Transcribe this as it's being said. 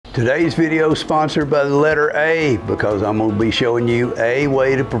Today's video is sponsored by the letter A because I'm going to be showing you a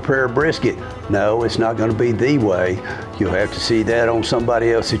way to prepare brisket. No, it's not going to be the way. You'll have to see that on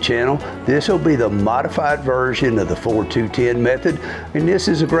somebody else's channel. This will be the modified version of the 4-2-10 method, and this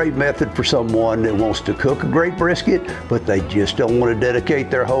is a great method for someone that wants to cook a great brisket, but they just don't want to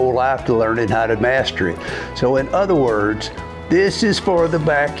dedicate their whole life to learning how to master it. So in other words, this is for the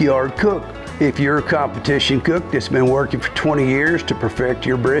backyard cook. If you're a competition cook that's been working for 20 years to perfect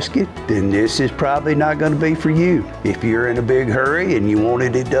your brisket, then this is probably not going to be for you. If you're in a big hurry and you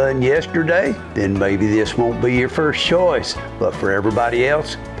wanted it done yesterday, then maybe this won't be your first choice. But for everybody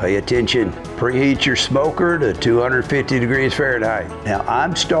else, pay attention. Preheat your smoker to 250 degrees Fahrenheit. Now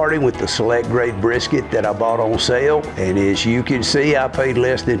I'm starting with the select grade brisket that I bought on sale, and as you can see, I paid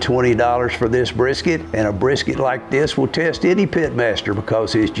less than $20 for this brisket, and a brisket like this will test any pit master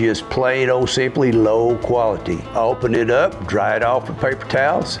because it's just plain old simply low quality. Open it up, dry it off with paper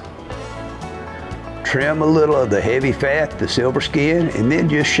towels, trim a little of the heavy fat, the silver skin, and then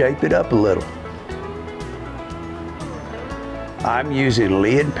just shape it up a little. I'm using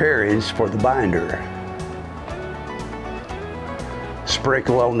lead parings for the binder.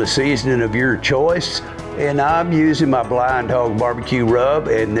 Sprinkle on the seasoning of your choice, and I'm using my Blind Hog barbecue rub,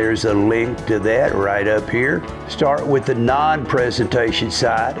 and there's a link to that right up here. Start with the non-presentation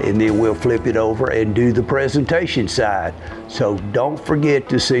side, and then we'll flip it over and do the presentation side. So don't forget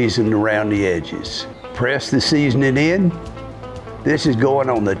to season around the edges. Press the seasoning in. This is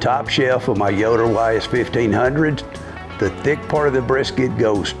going on the top shelf of my Yoder YS 1500. The thick part of the brisket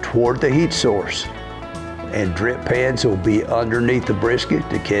goes toward the heat source, and drip pans will be underneath the brisket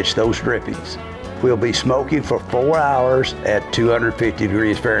to catch those drippings. We'll be smoking for 4 hours at 250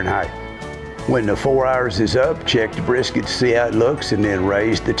 degrees Fahrenheit. When the 4 hours is up, check the brisket to see how it looks, and then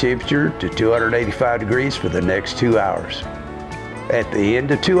raise the temperature to 285 degrees for the next 2 hours. At the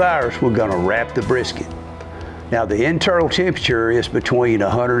end of 2 hours, we're going to wrap the brisket. Now the internal temperature is between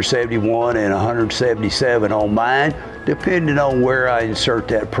 171 and 177 on mine, depending on where I insert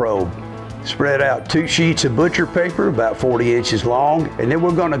that probe. Spread out 2 sheets of butcher paper about 40 inches long, and then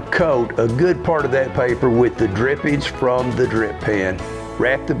we're going to coat a good part of that paper with the drippings from the drip pan.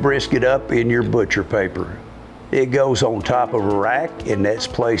 Wrap the brisket up in your butcher paper. It goes on top of a rack, and that's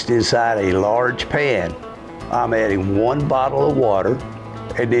placed inside a large pan. I'm adding 1 bottle of water,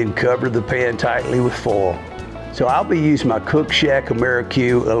 and then cover the pan tightly with foil. So I'll be using my Coockshack Amerique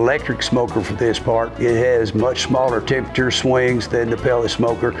electric smoker for this part. It has much smaller temperature swings than the pellet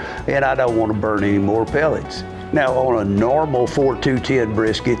smoker, and I don't want to burn any more pellets. Now on a normal 4-2-10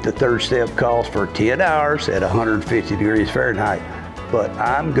 brisket, the third step calls for 10 hours at 150 degrees Fahrenheit, but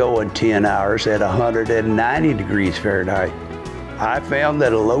I'm going 10 hours at 190 degrees Fahrenheit. I found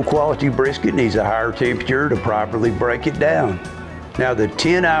that a low quality brisket needs a higher temperature to properly break it down. Now the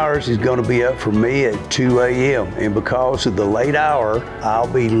 10 hours is going to be up for me at 2 a.m. and because of the late hour,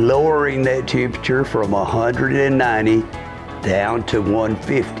 I'll be lowering that temperature from 190 down to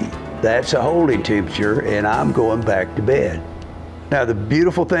 150. That's a holding temperature, and I'm going back to bed. Now the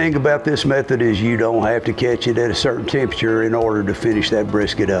beautiful thing about this method is you don't have to catch it at a certain temperature in order to finish that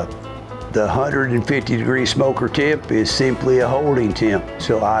brisket up. The 150 degree smoker temp is simply a holding temp,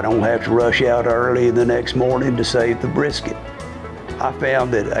 so I don't have to rush out early the next morning to save the brisket. I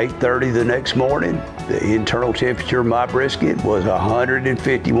found that at 8:30 the next morning, the internal temperature of my brisket was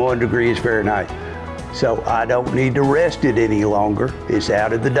 151 degrees Fahrenheit. So I don't need to rest it any longer. It's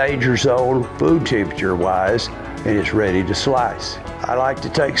out of the danger zone food temperature wise, and it's ready to slice. I like to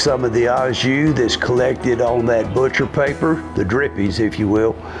take some of the au jus that's collected on that butcher paper, the drippings if you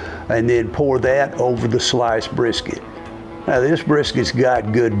will, and then pour that over the sliced brisket. Now this brisket's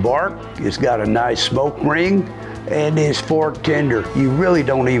got good bark, it's got a nice smoke ring, and it's fork tender. You really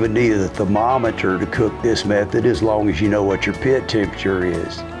don't even need a thermometer to cook this method as long as you know what your pit temperature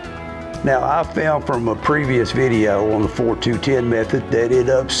is. Now I found from a previous video on the 4-2-10 method that it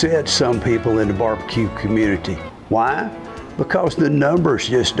upsets some people in the barbecue community. Why? Because the numbers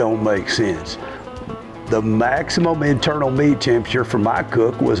just don't make sense. The maximum internal meat temperature for my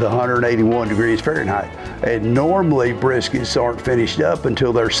cook was 181 degrees Fahrenheit. And normally briskets aren't finished up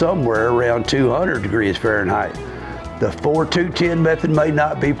until they're somewhere around 200 degrees Fahrenheit. The 4-2-10 method may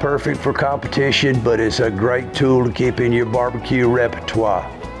not be perfect for competition, but it's a great tool to keep in your barbecue repertoire.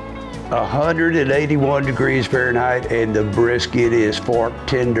 181 degrees Fahrenheit and the brisket is fork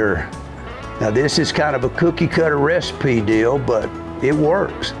tender. Now this is kind of a cookie cutter recipe deal, but it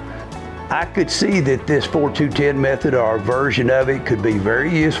works. I could see that this 4-2-10 method or a version of it could be very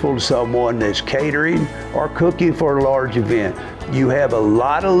useful to someone that's catering or cooking for a large event. You have a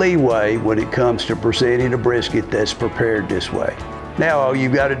lot of leeway when it comes to presenting a brisket that's prepared this way. Now all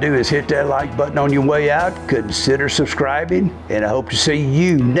you've got to do is hit that like button on your way out, consider subscribing, and I hope to see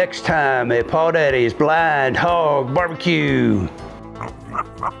you next time at Paw Daddy's Blind Hog Barbecue.